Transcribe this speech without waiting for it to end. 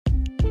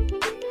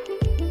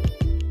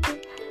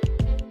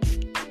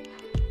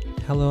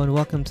Hello and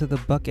welcome to the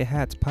Bucket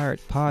Hats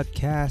Pirate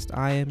Podcast.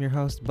 I am your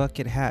host,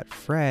 Bucket Hat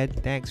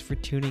Fred. Thanks for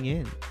tuning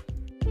in.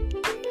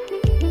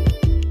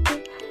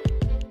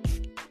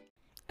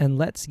 And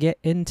let's get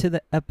into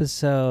the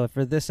episode.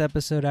 For this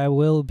episode, I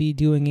will be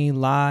doing a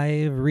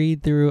live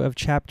read-through of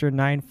Chapter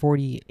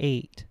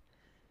 948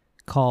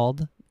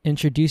 called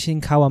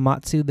Introducing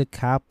Kawamatsu the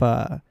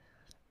Kappa.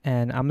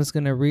 And I'm just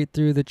going to read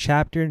through the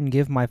chapter and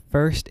give my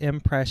first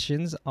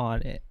impressions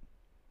on it.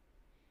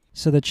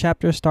 So the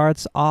chapter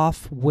starts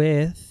off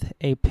with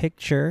a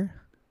picture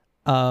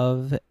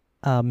of,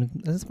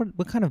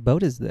 what kind of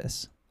boat is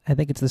this? I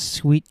think it's the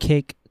Sweet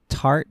Cake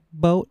Tart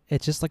boat.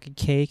 It's just like a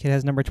cake. It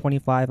has number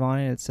 25 on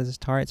it. It says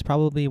Tart. It's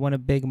probably one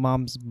of Big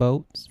Mom's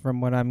boats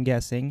from what I'm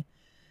guessing.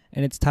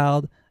 And it's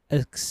titled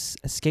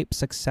Escape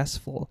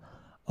Successful.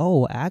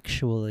 Oh,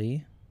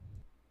 actually,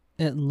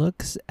 it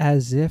looks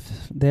as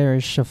if there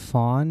is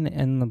chiffon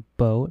in the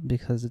boat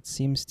because it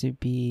seems to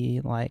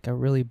be like a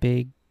really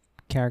big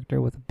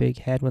character with a big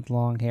head with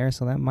long hair,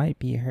 so that might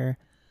be her.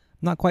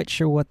 I'm not quite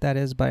sure what that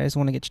is, but I just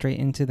want to get straight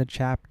into the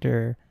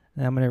chapter.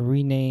 And I'm going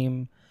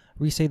to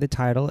resay the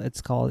title.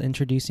 It's called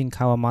Introducing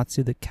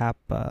Kawamatsu the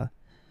Kappa.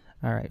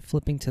 Alright,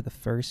 flipping to the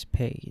first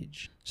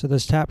page. So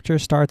this chapter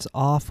starts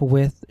off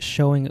with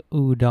showing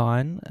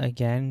Udon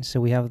again. So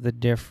we have the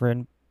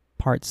different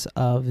parts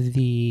of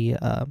the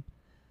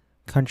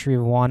country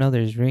of Wano.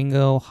 There's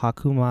Ringo,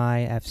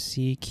 Hakumai,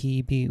 FC,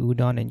 Kibi,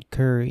 Udon, and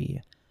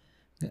Kuri.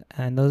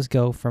 And those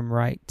go from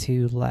right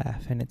to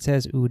left. And it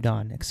says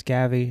Udon,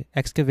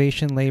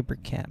 excavation labor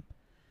camp.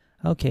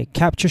 Okay,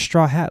 capture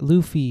Straw Hat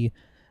Luffy.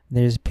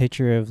 There's a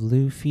picture of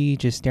Luffy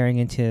just staring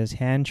into his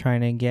hand,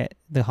 trying to get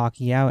the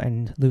hockey out.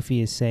 And Luffy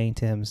is saying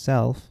to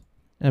himself,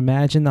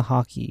 imagine the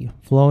hockey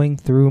flowing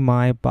through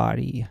my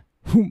body.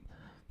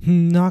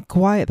 Not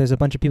quiet. There's a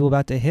bunch of people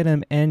about to hit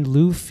him. And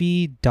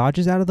Luffy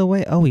dodges out of the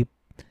way. Oh,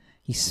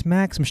 he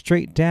smacks him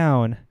straight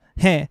down.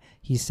 Heh,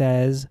 he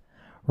says.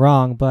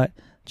 Wrong, but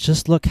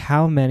just look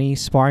how many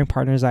sparring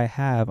partners I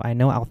have. I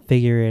know I'll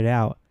figure it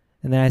out.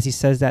 And then as he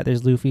says that,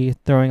 there's Luffy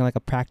throwing like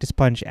a practice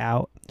punch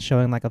out,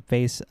 showing like a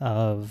face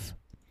of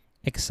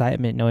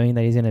excitement, knowing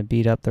that he's going to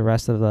beat up the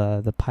rest of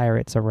the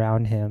pirates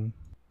around him.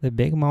 The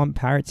Big Mom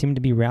pirates seem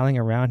to be rallying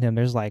around him.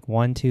 There's like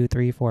 1, 2,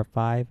 3, 4,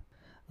 5,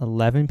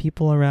 11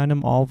 people around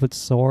him, all with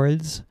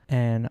swords.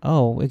 And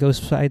it goes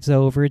sides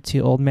over to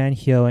Old Man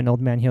Hyo, and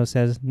Old Man Hyo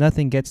says,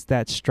 nothing gets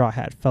that Straw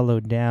Hat fellow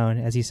down,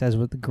 as he says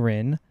with a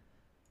grin.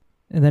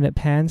 And then it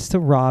pans to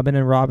Robin,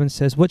 and Robin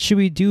says, what should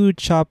we do,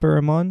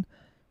 Chopperamon?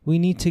 We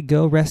need to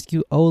go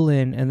rescue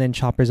Olin. And then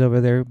Chopper's over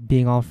there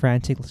being all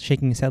frantic,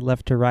 shaking his head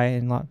left to right.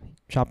 And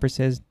Chopper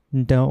says,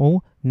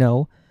 no,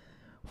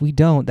 we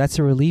don't. That's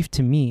a relief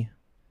to me.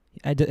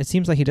 It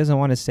seems like he doesn't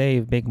want to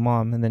save Big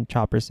Mom. And then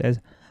Chopper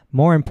says,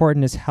 more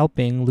important is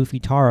helping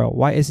Luffy Taro.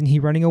 Why isn't he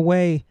running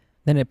away?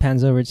 Then it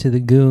pans over to the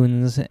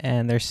goons,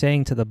 and they're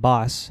saying to the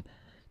boss,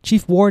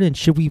 Chief Warden,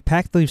 should we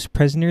pack those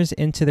prisoners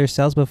into their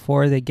cells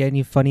before they get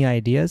any funny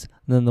ideas?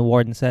 And then the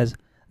warden says,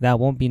 that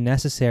won't be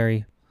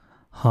necessary.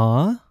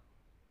 Huh?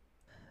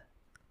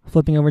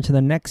 Flipping over to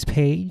the next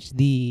page,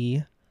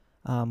 the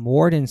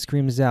warden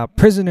screams out,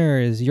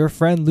 prisoners, your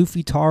friend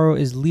Luffy Taro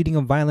is leading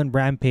a violent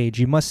rampage.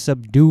 You must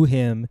subdue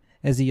him,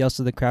 as he yells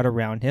to the crowd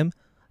around him.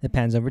 It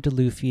pans over to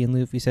Luffy, and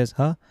Luffy says,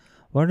 huh?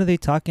 What are they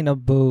talking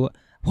about?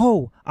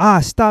 Whoa!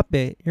 Stop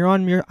it!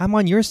 I'm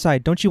on your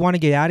side. Don't you want to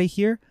get out of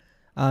here?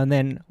 And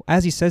then,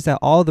 as he says that,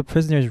 all the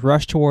prisoners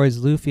rush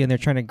towards Luffy, and they're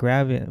trying to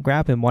grab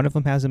him. One of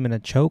them has him in a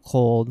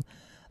chokehold.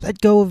 Let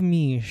go of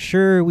me.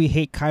 Sure, we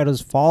hate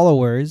Kaido's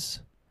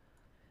followers.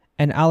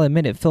 And I'll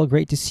admit, it felt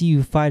great to see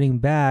you fighting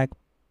back.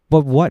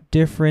 But what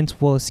difference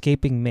will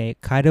escaping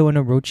make? Kaido and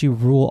Orochi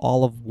rule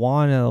all of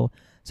Wano,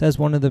 says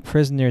one of the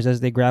prisoners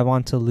as they grab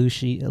onto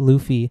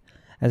Luffy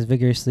as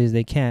vigorously as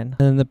they can.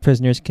 And then the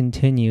prisoners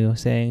continue,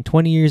 saying,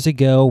 20 years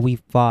ago, we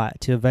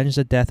fought to avenge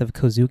the death of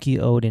Kozuki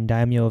Oden,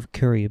 daimyo of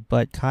Kuri,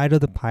 but Kaido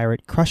the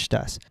pirate crushed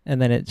us. And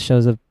then it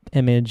shows an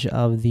image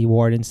of the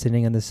warden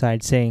sitting on the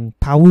side saying,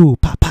 Pau,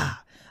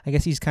 papa. I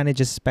guess he's kind of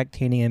just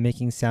spectating and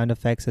making sound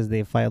effects as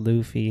they fight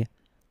Luffy.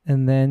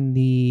 And then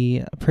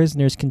the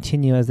prisoners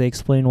continue as they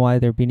explain why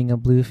they're beating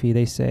up Luffy.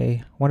 They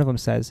say, one of them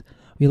says,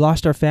 we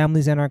lost our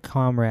families and our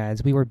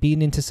comrades. We were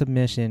beaten into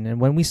submission. And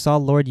when we saw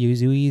Lord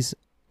Yuzui's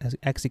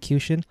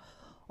execution,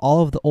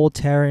 all of the old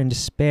terror and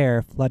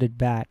despair flooded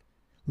back.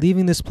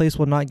 Leaving this place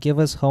will not give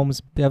us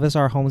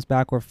our homes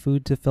back or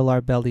food to fill our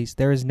bellies.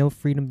 There is no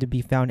freedom to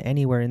be found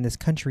anywhere in this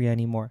country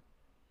anymore.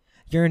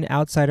 You're an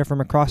outsider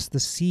from across the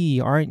sea,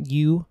 aren't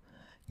you?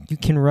 You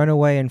can run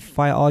away and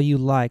fight all you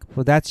like.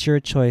 Well, that's your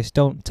choice.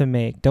 Don't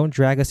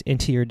drag us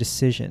into your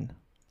decision.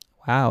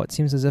 Wow, it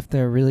seems as if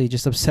they're really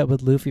just upset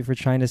with Luffy for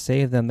trying to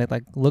save them. They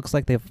looks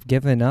like they've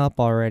given up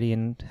already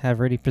and have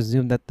already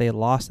presumed that they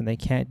lost and they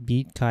can't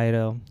beat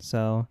Kaido.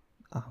 So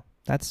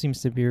that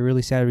seems to be a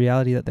really sad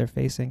reality that they're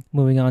facing.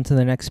 Moving on to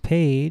the next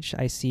page,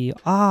 I see,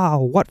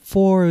 what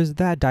for is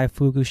that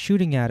Daifuku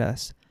shooting at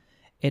us?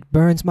 It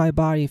burns my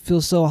body,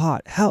 feels so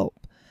hot,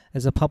 help!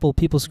 There's a couple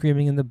people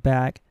screaming in the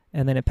back.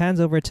 And then it pans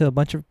over to a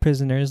bunch of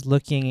prisoners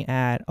looking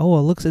at, oh,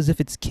 it looks as if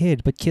it's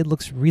Kid, but Kid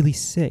looks really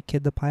sick,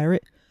 Kid the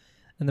pirate.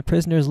 And the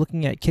prisoners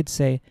looking at Kid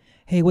say,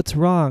 hey, what's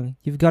wrong?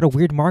 You've got a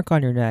weird mark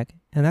on your neck,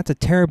 and that's a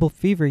terrible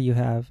fever you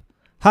have.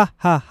 Ha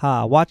ha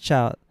ha, watch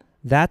out.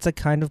 That's a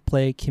kind of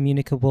plague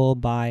communicable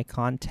by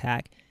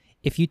contact.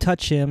 If you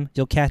touch him,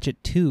 you'll catch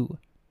it too.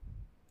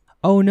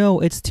 Oh no,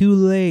 it's too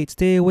late.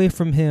 Stay away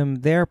from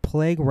him. They're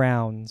plague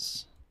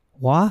rounds.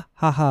 Wah?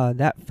 Haha,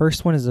 that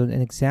first one is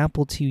an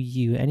example to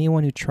you.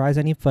 Anyone who tries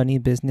any funny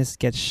business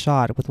gets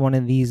shot with one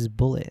of these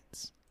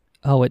bullets.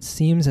 Oh, it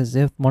seems as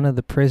if one of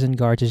the prison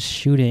guards is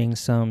shooting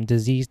some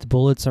diseased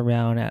bullets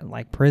around at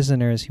like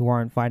prisoners who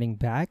aren't fighting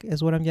back,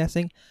 is what I'm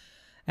guessing.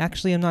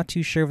 Actually, I'm not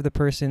too sure if the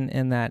person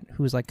in that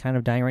who's like kind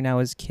of dying right now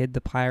is Kid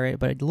the pirate,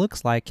 but it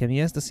looks like him. He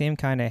has the same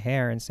kind of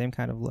hair and same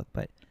kind of look,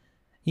 but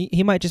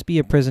he might just be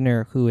a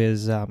prisoner who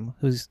is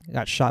who's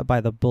got shot by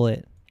the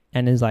bullet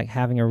and is like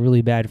having a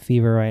really bad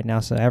fever right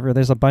now. So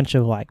there's a bunch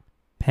of like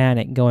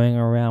panic going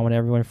around with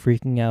everyone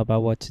freaking out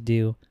about what to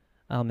do.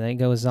 Then it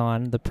goes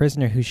on. The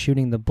prisoner who's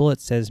shooting the bullet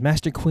says,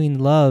 Master Queen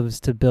loves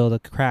to build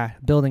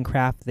and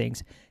craft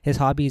things. His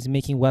hobby is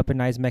making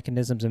weaponized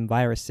mechanisms and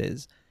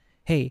viruses.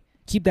 Hey,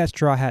 keep that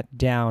straw hat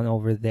down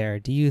over there.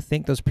 Do you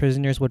think those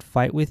prisoners would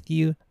fight with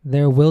you?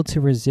 Their will to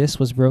resist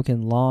was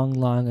broken long,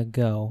 long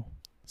ago.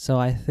 So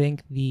I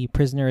think the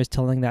prisoner is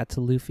telling that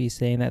to Luffy,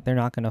 saying that they're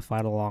not going to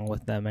fight along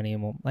with them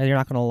anymore. Like, they're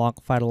not going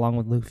to fight along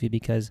with Luffy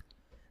because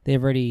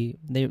they've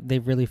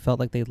really felt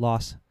like they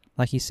lost.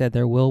 Like he said,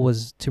 their will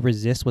was to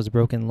resist was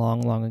broken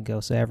long, long ago.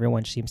 So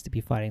everyone seems to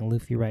be fighting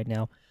Luffy right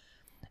now.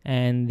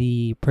 And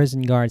the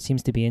prison guard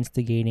seems to be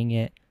instigating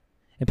it.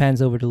 It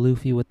pans over to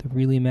Luffy with a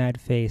really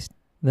mad face.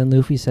 Then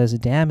Luffy says,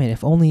 damn it,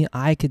 if only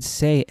I could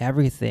say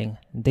everything.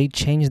 They'd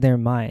change their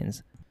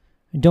minds.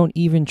 Don't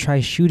even try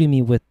shooting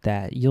me with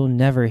that. You'll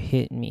never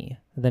hit me.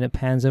 Then it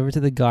pans over to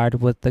the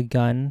guard with the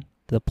gun,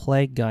 the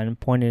plague gun,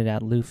 pointed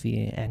at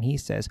Luffy. And he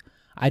says,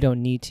 I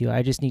don't need to.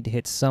 I just need to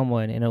hit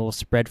someone and it will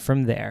spread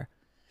from there.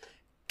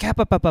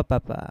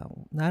 Kappa-pa-pa-pa-pa.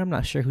 I'm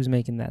not sure who's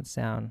making that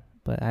sound,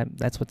 but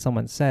that's what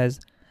someone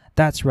says.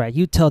 That's right.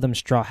 You tell them,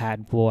 Straw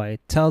Hat Boy.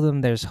 Tell them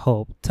there's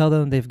hope. Tell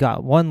them they've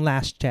got one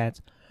last chance.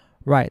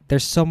 Right,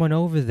 there's someone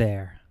over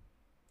there.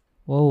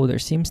 Whoa, there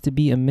seems to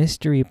be a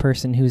mystery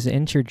person who's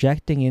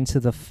interjecting into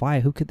the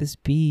fight. Who could this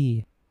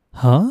be?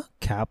 Huh?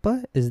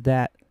 Kappa? Is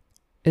that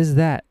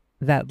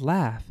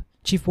laugh?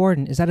 Chief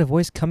Warden, is that a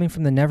voice coming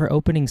from the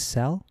never-opening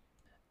cell?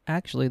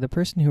 Actually, the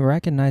person who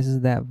recognizes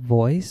that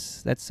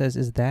voice that says,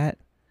 is that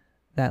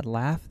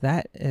laugh?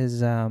 That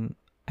is,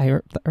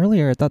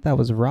 earlier I thought that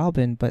was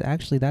Robin, but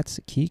actually that's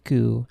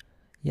Kiku.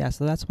 Yeah,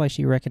 so that's why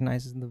she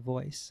recognizes the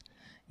voice.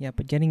 Yeah,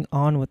 but getting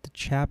on with the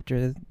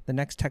chapter, the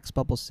next text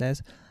bubble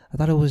says, I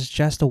thought it was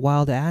just a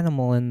wild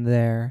animal in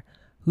there.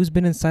 Who's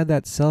been inside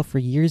that cell for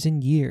years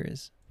and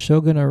years?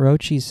 Shogun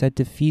Orochi said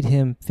to feed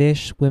him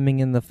fish swimming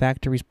in the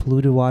factory's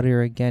polluted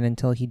water again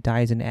until he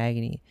dies in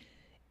agony.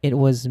 It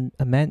was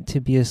meant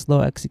to be a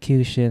slow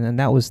execution, and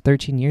that was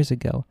 13 years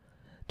ago.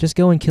 Just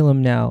go and kill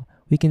him now.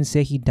 We can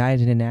say he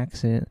died in an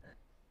accident.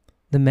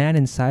 The man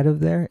inside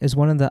of there is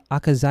one of the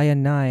Akazaya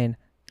 9.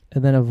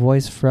 And then a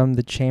voice from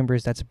the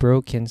chambers that's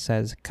broken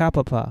says,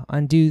 Kapapa,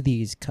 undo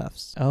these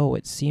cuffs. Oh,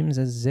 it seems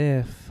as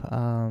if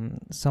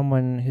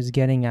someone who's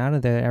getting out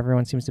of there,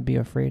 everyone seems to be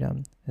afraid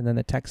of. And then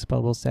the text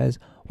bubble says,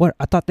 what?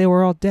 I thought they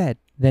were all dead.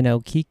 Then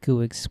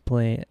Okiku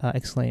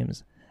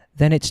exclaims,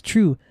 then it's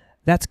true.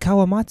 That's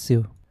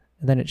Kawamatsu.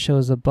 And then it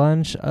shows a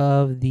bunch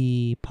of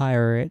the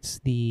pirates,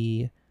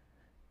 the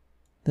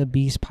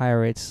beast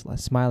pirates,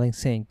 smiling,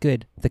 saying,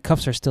 good, the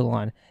cuffs are still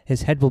on.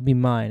 His head will be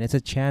mine. It's a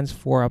chance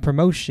for a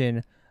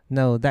promotion.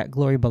 No, that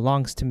glory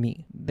belongs to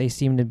me. They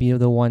seem to be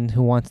the one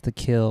who wants to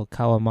kill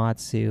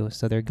Kawamatsu,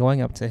 so they're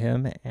going up to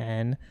him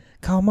and...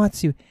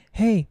 Kawamatsu,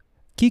 hey,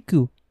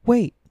 Kiku,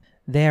 wait.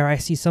 There, I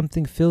see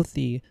something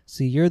filthy.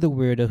 So you're the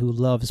weirdo who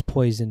loves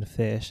poisoned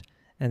fish.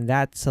 And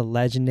that's a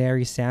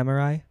legendary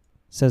samurai?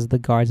 Says the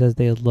guards as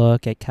they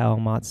look at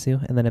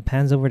Kawamatsu. And then it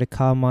pans over to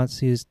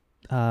Kawamatsu's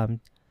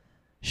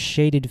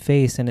shaded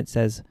face and it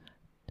says,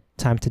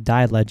 time to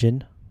die,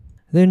 legend.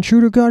 The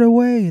intruder got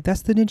away.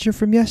 That's the ninja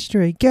from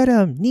yesterday. Get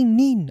him. Nin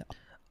nin.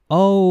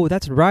 Oh,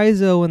 that's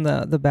Raizo in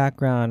the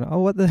background. Oh,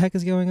 what the heck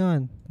is going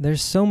on?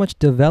 There's so much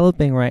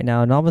developing right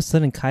now, and all of a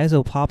sudden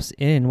Kaizo pops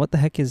in. What the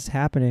heck is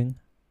happening?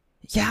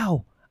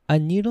 Yow! A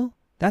needle?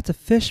 That's a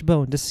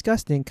fishbone.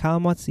 Disgusting.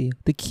 Kawamatsu.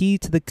 The key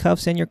to the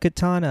cuffs and your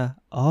katana.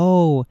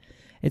 Oh,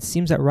 it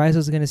seems that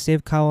Raizo's going to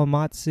save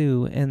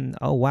Kawamatsu. And,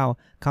 oh, wow.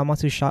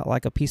 Kawamatsu shot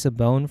like a piece of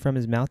bone from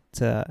his mouth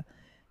to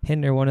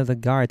hinder one of the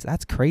guards.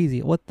 That's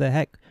crazy. What the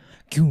heck?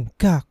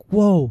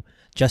 Whoa,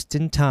 just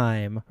in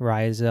time,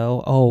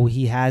 Raizo. Oh,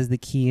 he has the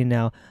key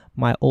now.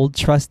 My old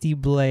trusty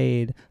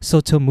blade,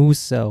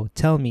 Sotomuso.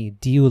 Tell me,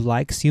 do you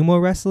like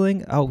sumo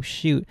wrestling? Oh,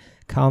 shoot.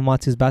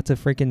 Kawamatsu's about to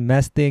freaking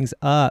mess things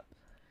up.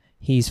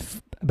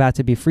 He's about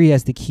to be free. He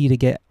has the key to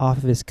get off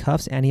of his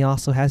cuffs, and he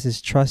also has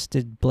his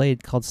trusted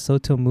blade called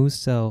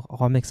Sotomuso.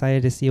 Oh, I'm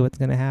excited to see what's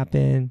going to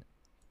happen.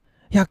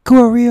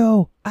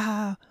 Yakurio!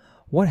 Ah!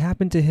 What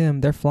happened to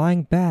him? They're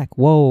flying back.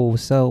 Whoa.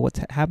 So what's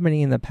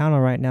happening in the panel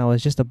right now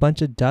is just a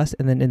bunch of dust,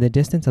 and then in the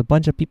distance, a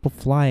bunch of people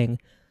flying.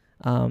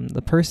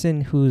 The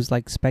person who's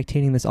like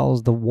spectating this all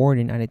is the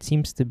warden, and it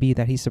seems to be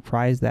that he's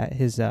surprised that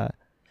his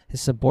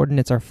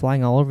subordinates are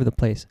flying all over the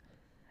place.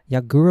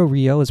 Yaguro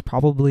Ryo is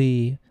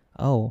probably,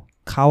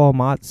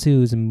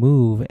 Kawamatsu's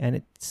move, and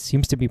it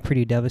seems to be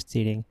pretty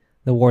devastating.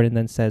 The warden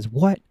then says,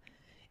 "What?"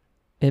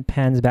 It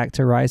pans back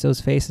to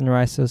Raizo's face, and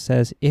Raizo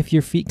says, "If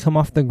your feet come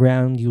off the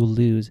ground, you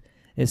lose."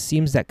 It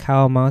seems that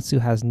Kawamatsu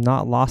has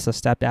not lost a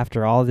step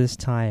after all this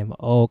time.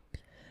 Oh,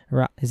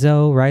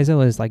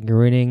 Raizo is like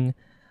grinning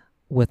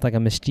with like a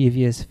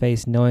mischievous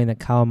face, knowing that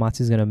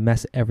Kawamatsu is going to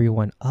mess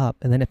everyone up.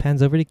 And then it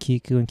pans over to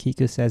Kiku, and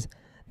Kiku says,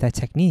 "That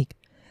technique,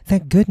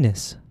 thank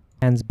goodness."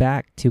 Pans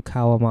back to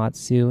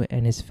Kawamatsu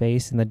and his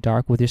face in the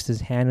dark with just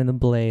his hand in the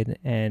blade,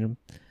 and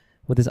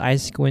with his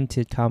eyes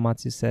squinted,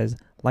 Kawamatsu says,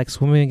 "Like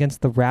swimming against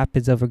the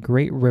rapids of a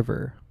great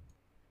river."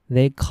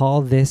 They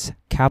call this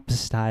Kappa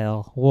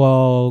style.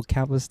 Whoa,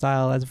 Kappa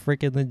style, that's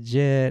freaking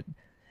legit.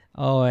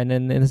 Oh, and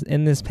then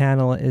in this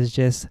panel is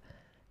just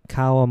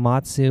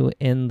Kawamatsu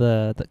in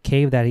the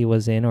cave that he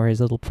was in, or his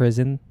little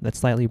prison that's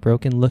slightly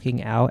broken,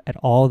 looking out at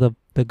all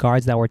the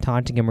guards that were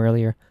taunting him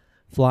earlier,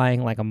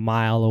 flying like a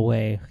mile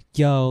away.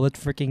 Yo,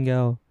 let's freaking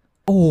go.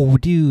 Oh,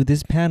 dude,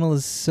 this panel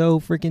is so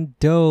freaking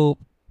dope.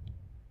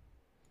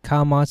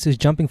 Kawamatsu's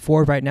jumping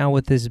forward right now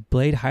with his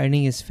blade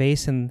hiding his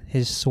face, and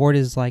his sword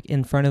is like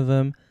in front of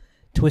him,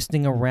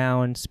 twisting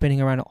around,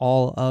 spinning around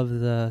all of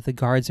the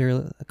guards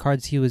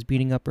he was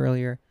beating up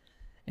earlier,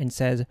 and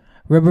says,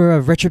 "River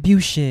of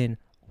Retribution."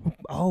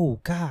 Oh,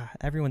 God,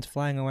 everyone's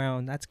flying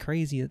around. That's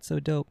crazy. That's so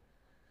dope.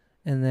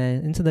 And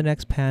then into the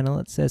next panel,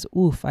 it says,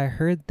 "Oof, I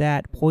heard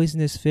that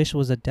poisonous fish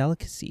was a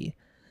delicacy,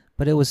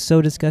 but it was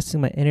so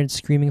disgusting my innards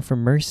screaming for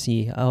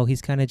mercy." Oh,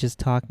 he's kind of just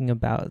talking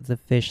about the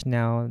fish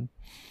now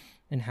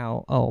and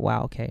how, oh,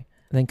 wow, okay.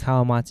 And then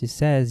Kawamatsu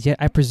says, "Yet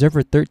I preserved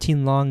for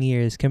 13 long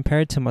years.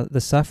 Compared to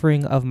the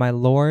suffering of my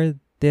lord,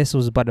 this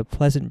was but a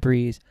pleasant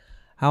breeze.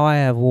 How I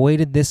have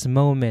waited this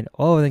moment."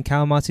 Oh, and then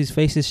Kawamatsu's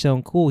face is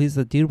shown. Cool. He's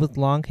the dude with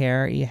long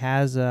hair. He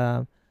has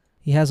a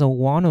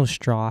Wano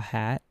straw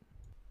hat.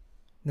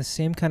 The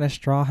same kind of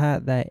straw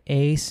hat that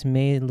Ace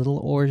made Little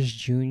Oars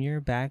Jr.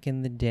 back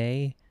in the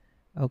day.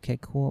 Okay,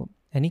 cool.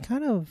 And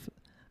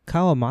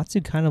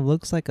Kawamatsu kind of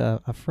looks like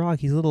a frog.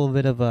 He's a little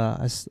bit of he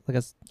has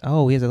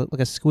a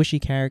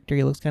squishy character.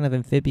 He looks kind of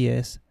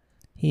amphibious.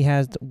 He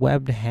has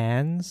webbed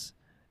hands.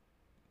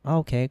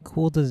 Okay,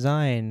 cool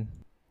design.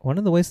 One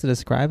of the ways to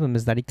describe him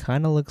is that he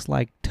kind of looks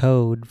like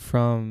Toad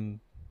from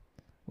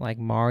like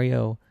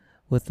Mario,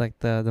 with like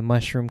the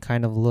mushroom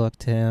kind of look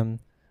to him.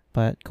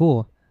 But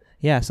cool.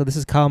 Yeah, so this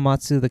is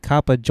Kawamatsu. The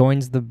Kappa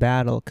joins the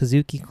battle.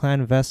 Kazuki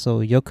clan vessel,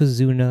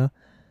 Yokozuna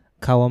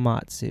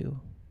Kawamatsu.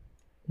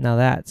 Now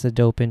that's a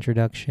dope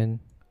introduction.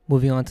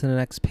 Moving on to the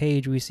next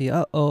page, we see,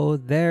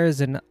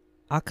 there's an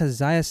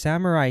Akazaya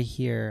samurai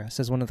here,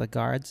 says one of the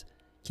guards.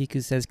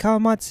 Kiku says,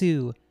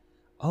 "Kawamatsu."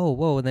 Oh,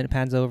 whoa, and then it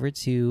pans over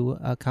to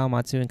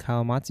Kawamatsu, and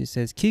Kawamatsu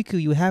says, "Kiku,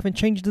 you haven't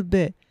changed a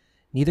bit.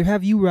 Neither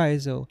have you,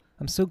 Raizo.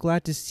 I'm so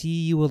glad to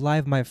see you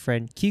alive, my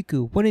friend.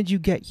 Kiku, when did you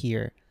get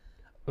here?"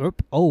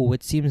 Oh,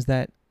 it seems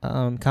that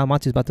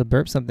Kawamatsu's about to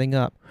burp something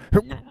up.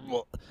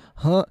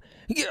 Huh?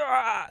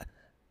 Yeah!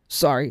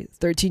 Sorry,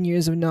 13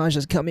 years of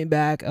nausea's coming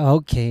back.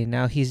 Okay,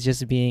 now he's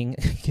just being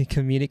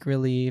comedic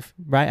relief.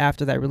 Right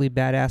after that really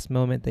badass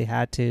moment, they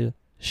had to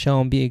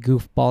show him be a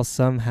goofball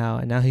somehow,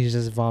 and now he's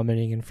just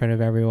vomiting in front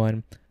of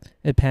everyone.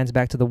 It pans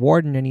back to the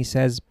warden, and he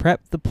says,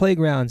 "Prep the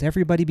playgrounds.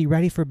 Everybody be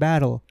ready for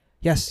battle."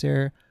 "Yes,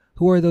 sir."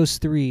 "Who are those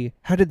three?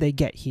 How did they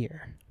get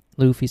here?"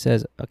 Luffy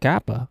says, "A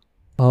Kappa."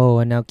 Oh,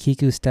 and now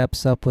Kiku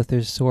steps up with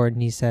her sword,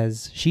 and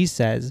she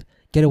says,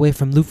 "Get away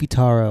from Luffy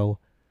Taro."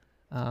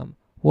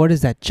 "What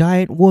is that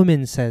giant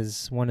woman?"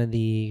 says one of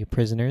the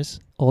prisoners.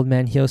 Old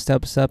Man Hyo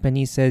steps up, and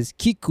he says,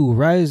 "Kiku,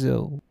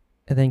 Raizo."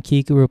 And then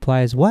Kiku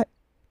replies, "What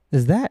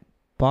is that?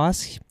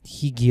 Boss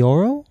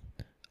Higuro?"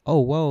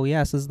 Oh, whoa,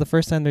 yeah, so this is the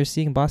first time they're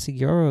seeing Boss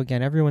Higuro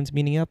again. Everyone's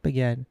meeting up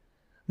again.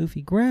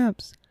 Luffy,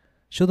 "Gramps,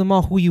 show them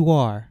all who you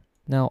are."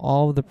 Now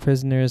all of the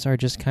prisoners are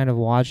just kind of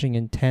watching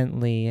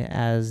intently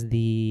as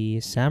the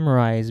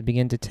samurais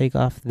begin to take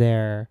off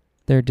their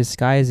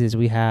disguises.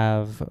 We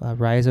have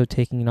Raizo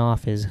taking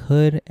off his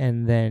hood,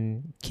 and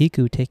then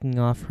Kiku taking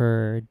off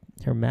her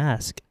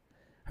mask.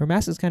 Her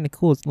mask is kind of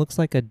cool. It looks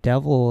like a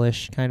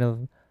devilish kind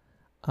of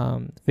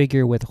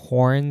figure with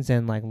horns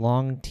and like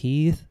long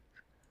teeth.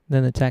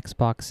 Then the text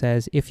box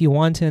says, "If you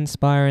want to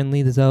inspire and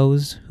lead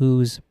those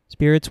whose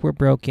spirits were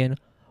broken,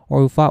 or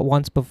who fought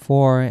once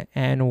before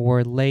and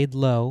were laid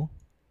low,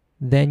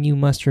 then you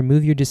must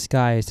remove your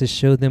disguise to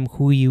show them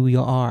who you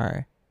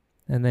are."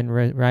 And then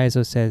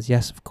Raizo says,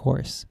 "Yes, of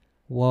course."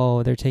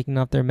 Whoa, they're taking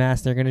off their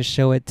masks. They're going to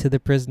show it to the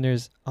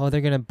prisoners. Oh,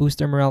 they're going to boost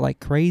their morale like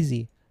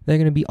crazy. They're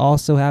going to be all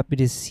so happy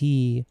to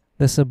see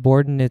the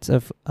subordinates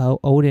of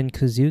Oda and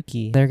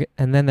Kazuki.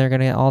 And then they're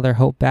going to get all their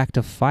hope back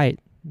to fight.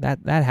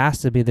 That has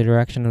to be the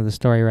direction of the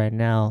story right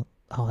now.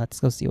 Oh, let's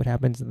go see what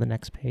happens in the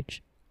next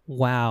page.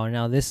 Wow,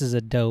 now this is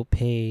a dope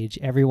page.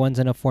 Everyone's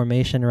in a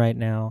formation right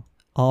now.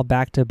 All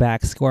back to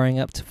back, scoring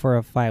up for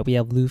a fight. We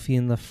have Luffy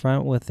in the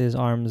front with his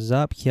arms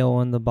up, Kyo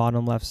on the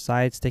bottom left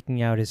side sticking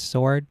out his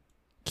sword.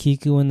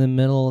 Kiku in the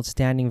middle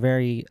standing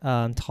very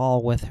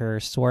tall with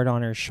her sword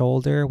on her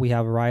shoulder. We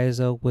have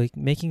Raizo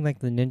making like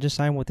the ninja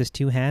sign with his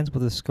two hands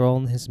with a scroll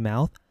in his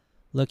mouth,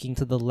 looking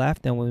to the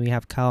left. And when we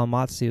have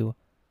Kawamatsu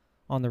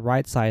on the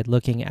right side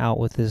looking out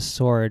with his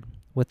sword,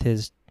 with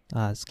his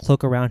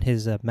cloak around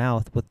his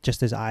mouth, with just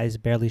his eyes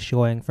barely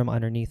showing from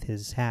underneath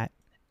his hat.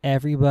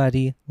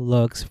 Everybody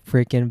looks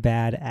freaking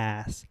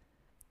badass.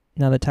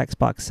 Now the text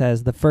box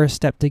says, the first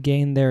step to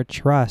gain their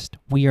trust.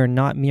 We are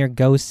not mere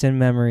ghosts and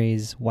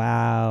memories.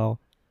 Wow.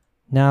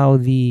 Now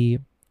the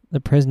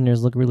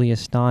prisoners look really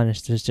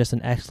astonished. There's just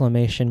an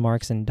exclamation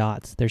marks and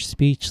dots. They're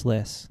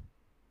speechless.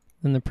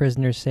 Then the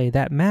prisoners say,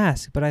 that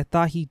mask, but I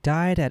thought he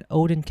died at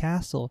Odin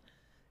Castle.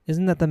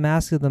 Isn't that the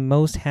mask of the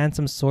most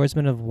handsome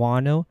swordsman of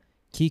Wano?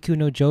 Kiku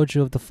no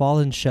Jojo of the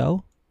Fallen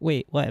Show?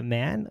 Wait, what,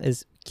 man?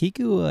 Is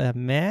Kiku a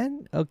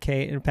man?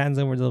 Okay, it pans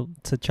over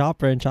to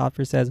Chopper, and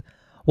Chopper says,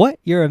 what?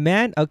 You're a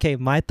man? Okay,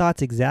 my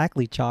thoughts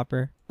exactly,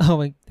 Chopper.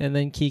 Oh, and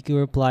then Kiku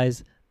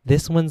replies,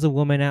 this one's a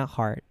woman at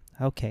heart.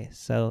 Okay,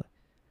 so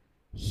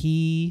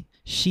she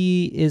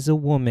is a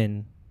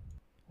woman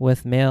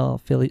with male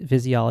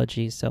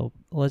physiology. So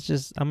I'm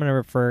going to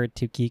refer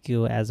to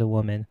Kiku as a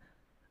woman.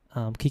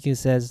 Kiku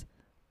says,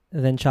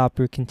 then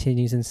Chopper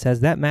continues and says,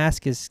 that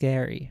mask is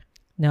scary.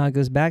 Now it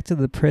goes back to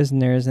the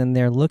prisoners, and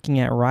they're looking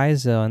at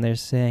Raizo, and they're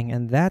saying,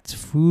 and that's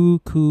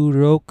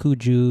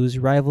Fukurokuju's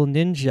rival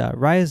ninja,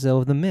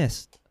 Raizo of the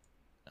Mist.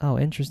 Oh,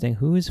 interesting.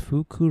 Who is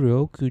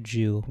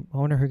Fukurokuju? I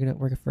wonder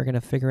if we're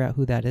gonna figure out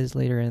who that is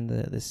later in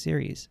the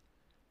series.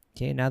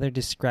 Okay, now they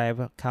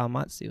describe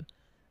Kawamatsu.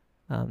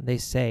 They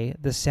say,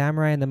 the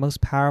samurai and the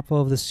most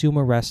powerful of the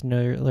sumo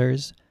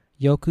wrestlers,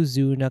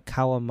 Yokozuna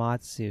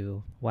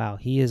Kawamatsu. Wow,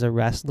 he is a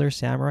wrestler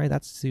samurai?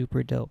 That's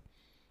super dope.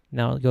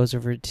 Now it goes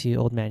over to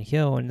Old Man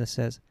Hyo, and it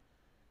says,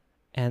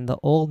 and the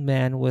old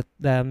man with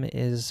them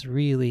is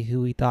really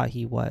who he thought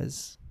he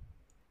was.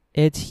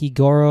 It's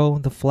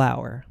Higoro the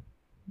Flower.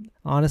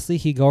 Honestly,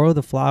 Higoro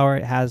the Flower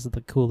has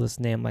the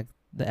coolest name. Like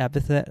the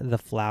epithet, the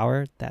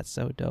flower, that's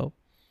so dope.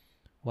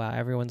 Wow,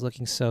 everyone's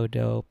looking so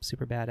dope,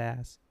 super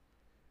badass.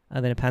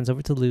 And then it pans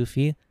over to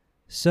Luffy.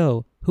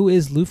 So, who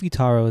is Luffy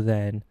Taro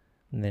then?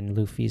 And then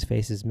Luffy's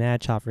face is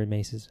mad,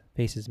 Chopper's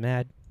face is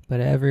mad. But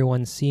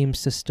everyone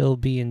seems to still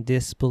be in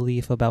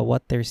disbelief about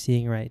what they're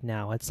seeing right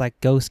now. It's like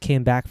ghosts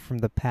came back from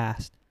the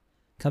past,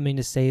 coming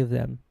to save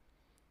them.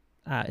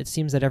 It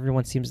seems that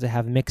everyone seems to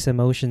have mixed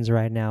emotions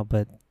right now,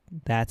 but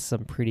that's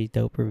some pretty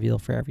dope reveal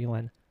for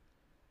everyone.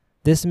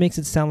 This makes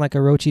it sound like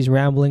Orochi's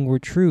rambling were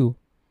true.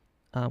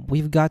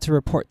 We've got to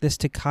report this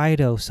to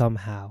Kaido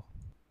somehow,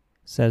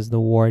 says the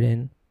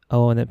warden.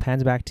 Oh, and it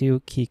pans back to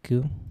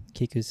Kiku.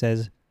 Kiku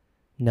says,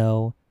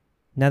 no,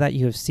 now that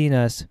you have seen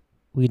us,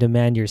 we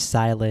demand your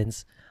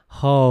silence.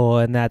 Oh,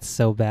 and that's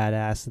so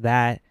badass.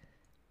 That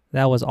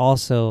was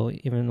also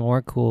even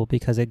more cool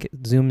because it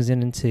zooms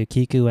in into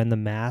Kiku and the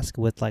mask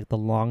with like the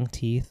long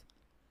teeth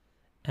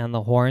and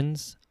the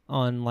horns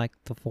on like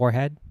the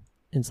forehead.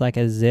 It's like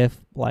as if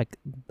like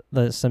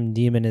some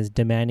demon is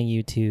demanding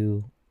you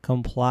to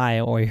comply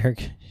or you're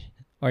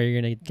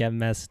gonna get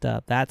messed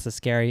up. That's a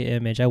scary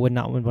image. I would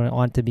not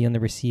want to be on the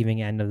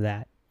receiving end of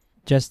that.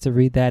 Just to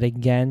read that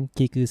again,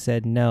 Kiku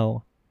said,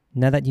 no.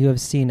 Now that you have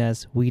seen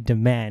us, we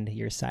demand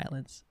your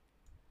silence.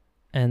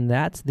 And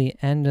that's the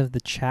end of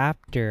the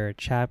chapter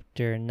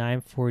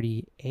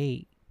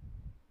 948.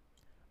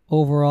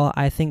 Overall,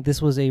 I think this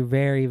was a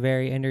very,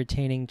 very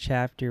entertaining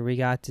chapter. We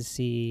got to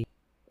see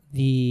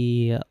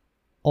the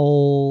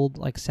old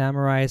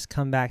samurais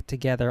come back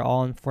together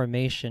all in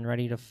formation,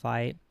 ready to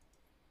fight.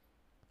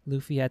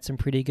 Luffy had some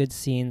pretty good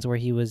scenes where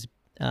he was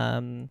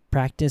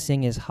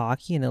practicing his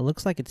haki, and it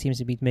looks like it seems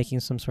to be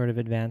making some sort of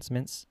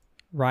advancements.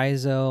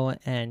 Raizo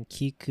and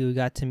Kiku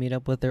got to meet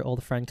up with their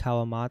old friend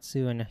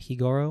Kawamatsu and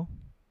Higoro.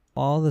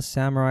 All the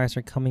samurais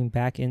are coming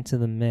back into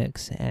the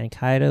mix, and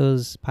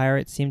Kaido's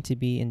pirates seem to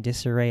be in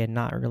disarray and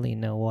not really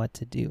know what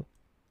to do.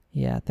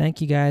 Yeah,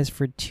 thank you guys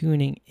for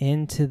tuning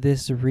into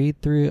this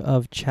read-through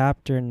of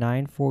Chapter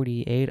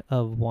 948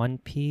 of One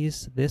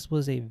Piece. This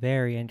was a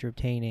very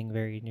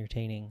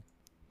entertaining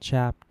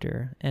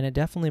chapter, and it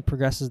definitely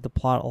progresses the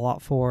plot a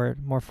lot more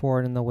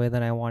forward in the way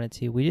that I wanted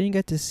to. We didn't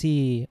get to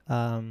see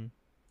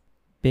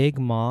Big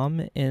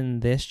Mom in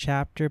this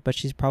chapter, but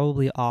she's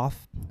probably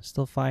off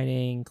still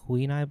fighting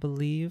Queen, I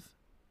believe.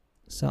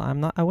 So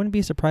I wouldn't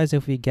be surprised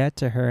if we get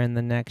to her in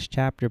the next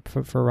chapter.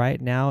 For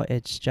right now,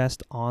 it's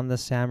just on the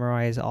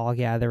samurais all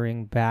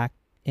gathering back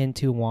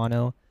into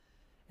Wano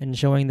and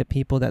showing the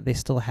people that they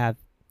still have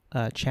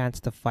a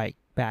chance to fight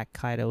back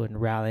Kaido and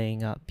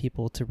rallying up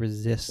people to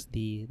resist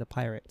the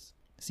pirates.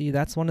 See,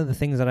 that's one of the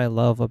things that I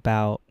love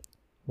about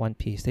One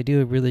Piece. They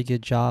do a really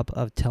good job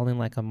of telling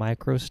like a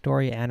micro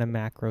story and a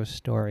macro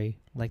story.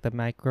 Like the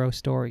micro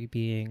story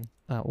being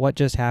what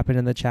just happened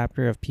in the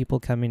chapter of people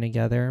coming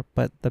together,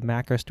 but the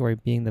macro story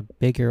being the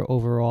bigger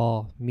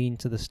overall meaning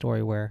to the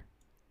story, where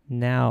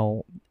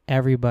now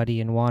everybody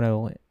in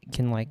Wano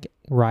can like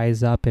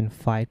rise up and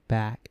fight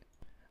back.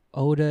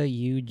 Oda,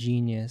 you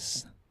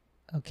genius.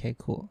 Okay,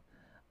 cool.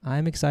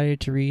 I'm excited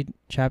to read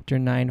chapter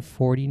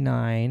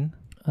 949.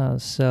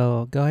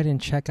 So go ahead and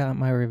check out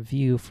my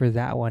review for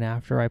that one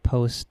after I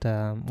post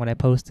when I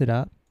post it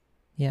up.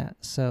 Yeah,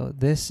 so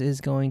this is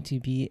going to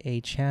be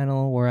a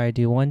channel where I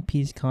do One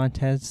Piece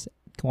content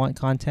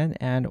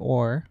and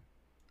or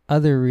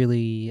other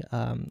really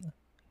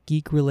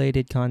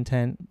geek-related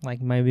content,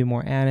 like maybe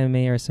more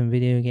anime or some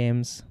video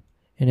games.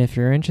 And if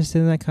you're interested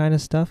in that kind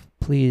of stuff,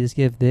 please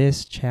give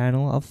this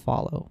channel a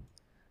follow.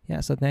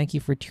 Yeah, so thank you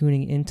for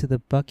tuning into the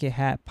Bucket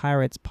Hat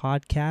Pirates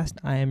podcast.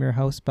 I am your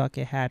host,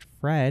 Bucket Hat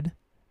Fred,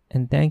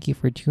 and thank you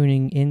for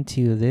tuning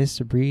into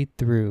this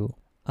read-through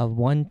of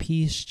One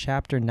Piece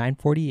chapter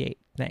 948.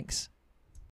 Thanks.